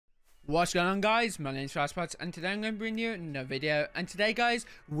What's going on, guys? My name is FastPots, and today I'm going to bring you another video. And today, guys,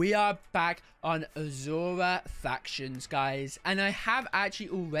 we are back on Azora Factions, guys. And I have actually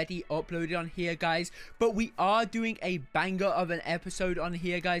already uploaded on here, guys. But we are doing a banger of an episode on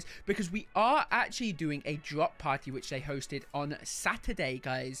here, guys, because we are actually doing a drop party, which they hosted on Saturday,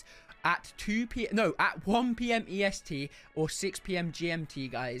 guys. At 1 p.m. EST or 6 p.m.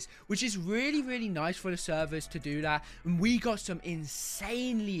 GMT, guys, which is really nice for the servers to do that. And we got some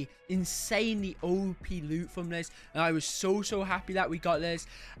insanely OP loot from this, and I was so happy that we got this.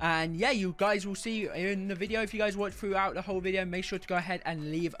 And yeah, you guys will see in the video. If you guys watch throughout the whole video, make sure to go ahead and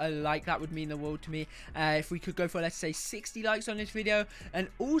leave a like. That would mean the world to me. If we could go for, let's say, 60 likes on this video. And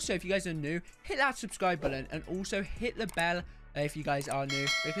also, if you guys are new, hit that subscribe button and also hit the bell if you guys are new,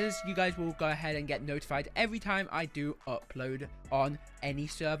 because you guys will go ahead and get notified every time I do upload on any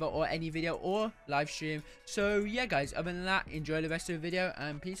server or any video or live stream. So yeah, guys, other than that, enjoy the rest of the video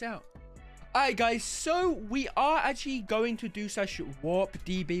and peace out. Alright, guys, so we are actually going to do such Warp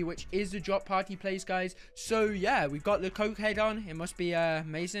DB, which is the drop party place, guys. So yeah, we've got the coke head on. It must be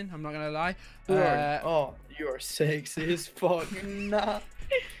amazing, I'm not gonna lie. Oh, you're sexy as fuck. Nah.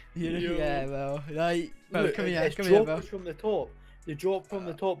 Yeah, well, like, look, come here, bro. From the top. They drop from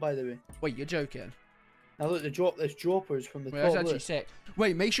the top, by the way. Wait, you're joking? Now look, there's droppers from the top. That's actually sick.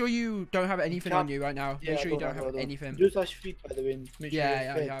 Wait, make sure you don't have anything on you right now. Yeah, make sure you don't have anything. Do slash feet, by the way. And make sure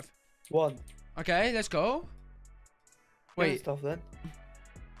yeah, I have. One. Okay, let's go. Wait. Stuff then.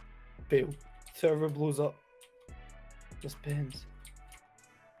 Bail. Server blows up. Just pins.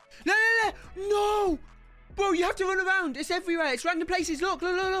 No! Bro, you have to run around. It's everywhere. It's random places. Look.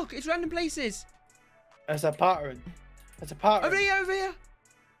 It's random places. It's a pattern. It's a pattern. Over here.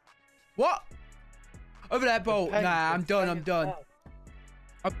 What? Over there, bro. Nah, I'm done.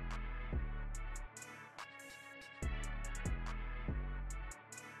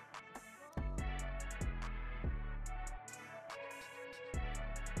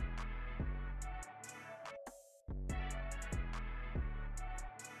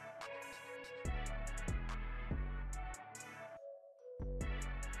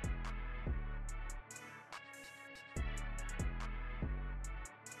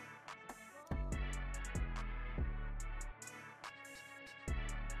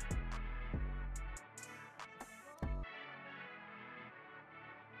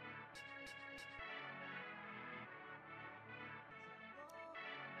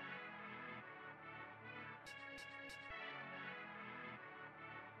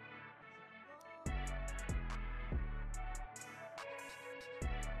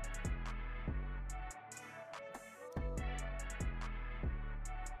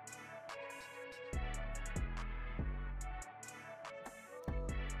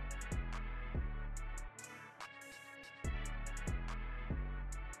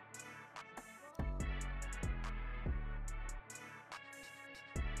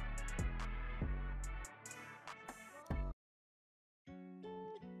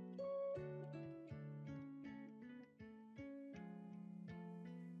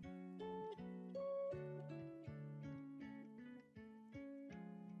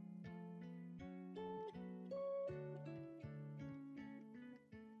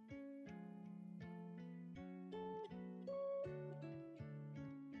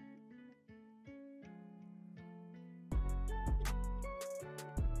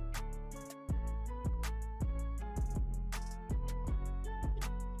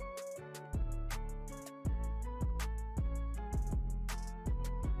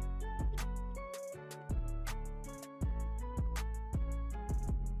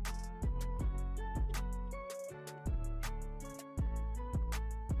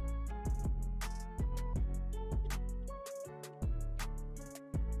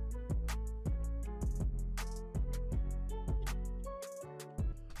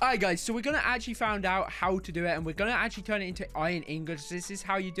 Alright, guys, so we're going to actually find out how to do it, and we're going to actually turn it into iron ingots. This is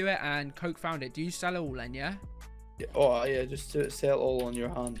how you do it, and Coke found it. Do you sell it all then, yeah? Oh, yeah, just sell it all on your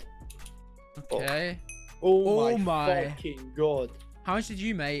hand. Okay. Oh my fucking god. How much did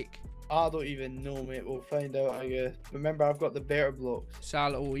you make? I don't even know, mate. We'll find out, I guess. Remember, I've got the better blocks.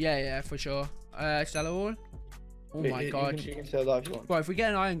 Sell it all. Yeah, for sure. Sell it all? Oh my god. You can sell that if you want. Well, if we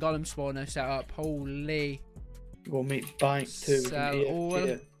get an iron golem spawner set up, holy. We'll make bank too. Sell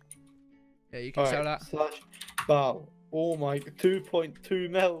all. Yeah, you can sell that. Slash bow. Oh my, 2.2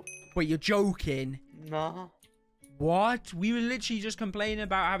 mil. Wait, you're joking? Nah. What? We were literally just complaining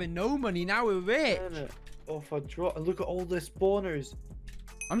about having no money. Now we're rich. Oh, if I drop, look at all the spawners.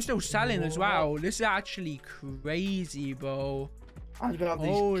 I'm still selling as well. This is actually crazy, bro. And we have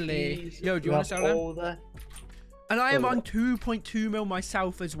holy. these keys. Yo, do you want to sell them? And I am on 2.2 mil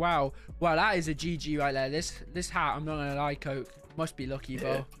myself as well. Well, that is a GG right there. This hat, I'm not gonna lie, Coke, must be lucky,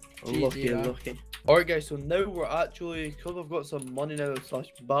 bro. Yeah, lucky. Alright guys, so now we're actually, because I've got some money now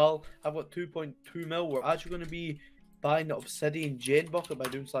 / bal, I've got 2.2 mil. We're actually going to be buying the obsidian gen bucket by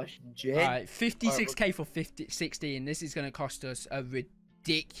doing /gen. Alright, 56k for 16. This is going to cost us a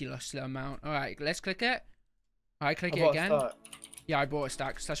ridiculous amount. Alright, let's click it. Alright, click it again. Yeah, I bought a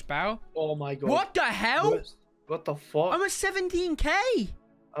stack / bow. Oh my god. What the hell? What the fuck? I'm at 17k.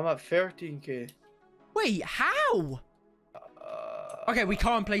 I'm at 13k. Wait, how? Okay, we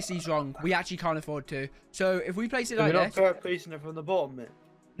can't place these wrong. We actually can't afford to. So if we place it like this... We're not placing it from the bottom, mate.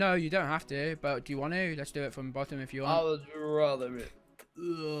 No, you don't have to. But do you want to? Let's do it from the bottom if you want. I would rather, mate.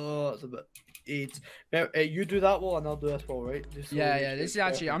 That's a bit... You do that wall and I'll do this wall, right? Yeah. This is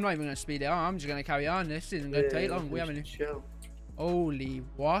actually... I'm not even going to speed it on. I'm just going to carry on. This isn't going to take long. We haven't... Chill. Holy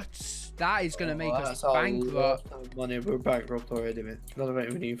what? That is going to make us bankrupt. Money. We're bankrupt already, mate. Not about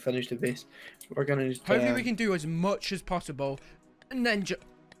when you finish the base. We're going to just... Hopefully we can do as much as possible. And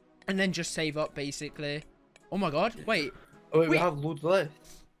then just save up, basically. Oh my god, wait. Oh wait, we have loads left.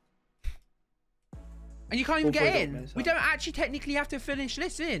 And you can't even get in. We don't actually technically have to finish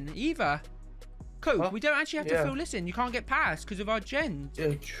this in, either. Coke, we don't actually have to fill this in. You can't get past because of our gens.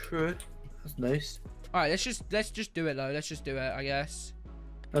 Yeah, true. That's nice. Alright, let's just do it, though. Let's just do it, I guess.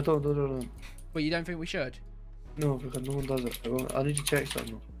 No, don't. But you don't think we should? No, because no one does it. I need to check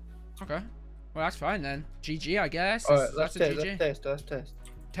something. Okay. Well, that's fine then. GG, I guess. Alright, let's test.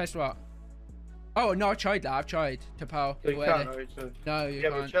 Test what? Oh, no, I tried that. I've tried to power. So you can't, right? So... No, you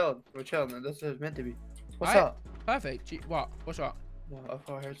can't. We're chilling. This is meant to be. What's that? Perfect. What's what? No, I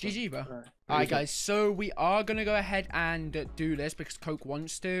thought I heard GG, bro. Alright, guys. So we are going to go ahead and do this because Coke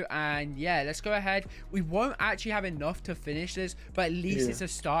wants to. And yeah, let's go ahead. We won't actually have enough to finish this, but at least it's a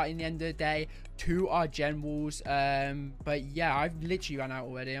start in the end of the day to our gen walls. But yeah, I've literally ran out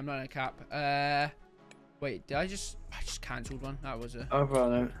already. I'm not gonna cap. Wait, I just cancelled one. That was a... I've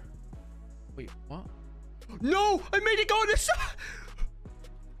run out. Wait, what? No! I made it go on the side!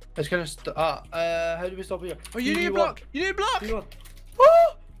 It's gonna how do we stop here? Oh, you need a block! You need a block!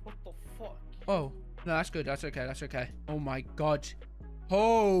 What the fuck? Oh, no, that's good. That's okay. Oh my god.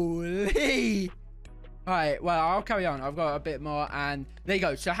 Holy! Alright, well, I'll carry on. I've got a bit more, and there you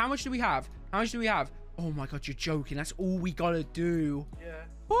go. So how much do we have? Oh my god, you're joking. That's all we gotta do. Yeah.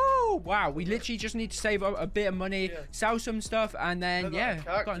 Woo! Wow, we literally just need to save up a bit of money, sell some stuff, and then, yeah,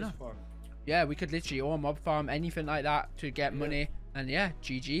 we've got enough. Yeah, we could literally or mob farm, anything like that to get money. And yeah,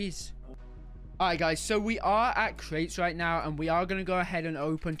 GG's. Alright guys, so we are at crates right now, and we are going to go ahead and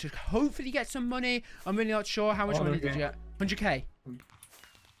open to hopefully get some money. I'm really not sure how much money did you get. 100k.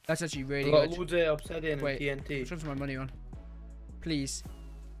 That's actually really good. Loads of obsidian and TNT. Which one's my money on? Please.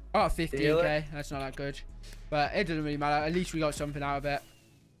 Oh, 15k. That's not that good. But it doesn't really matter. At least we got something out of it.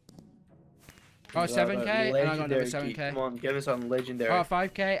 Oh, 7k, and I got another 7k. Come on, give us something legendary. Oh,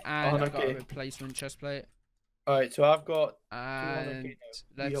 5k, and I got a replacement chest plate. Alright, so I've got... And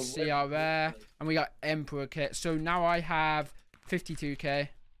let's see our rare. And we got Emperor kit. So now I have 52k.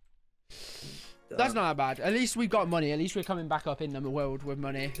 That's not that bad. At least we've got money. At least we're coming back up in the world with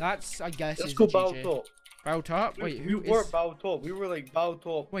money. That's, I guess, let's go bow top. Bow top? Wait, we weren't bow top. We were like bow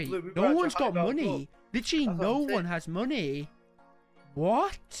top. Wait, no one's got money. Literally, no one has money.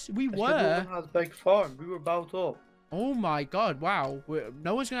 What? We were. No one has big farm. We were bow top. Oh my god, wow.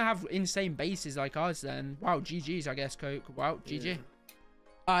 No one's gonna have insane bases like us then. Wow, GG's, I guess, Coke. Wow, GG. Yeah.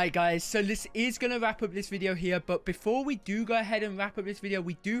 Alright guys, so this is going to wrap up this video here, but before we do go ahead and wrap up this video,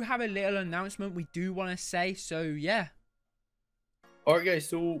 we do have a little announcement we do want to say, so yeah. Alright guys,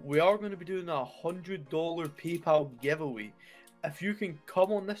 so we are going to be doing a $100 PayPal giveaway. If you can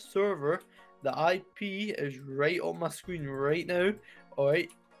come on this server, the IP is right on my screen right now.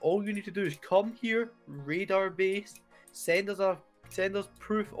 Alright, all you need to do is come here, raid our base, send us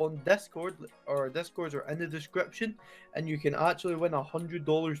proof on Discord. Our Discords are in the description, and you can actually win $100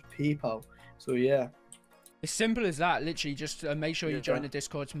 PayPal. So yeah, as simple as that. Literally, just make sure you join the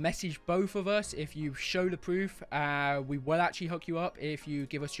Discords. Message both of us if you show the proof. We will actually hook you up if you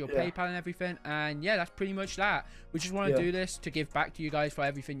give us your PayPal and everything. And yeah, that's pretty much that. We just want to do this to give back to you guys for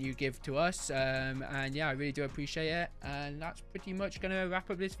everything you give to us. And yeah, I really do appreciate it. And that's pretty much gonna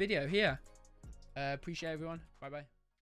wrap up this video here. Appreciate everyone. Bye bye.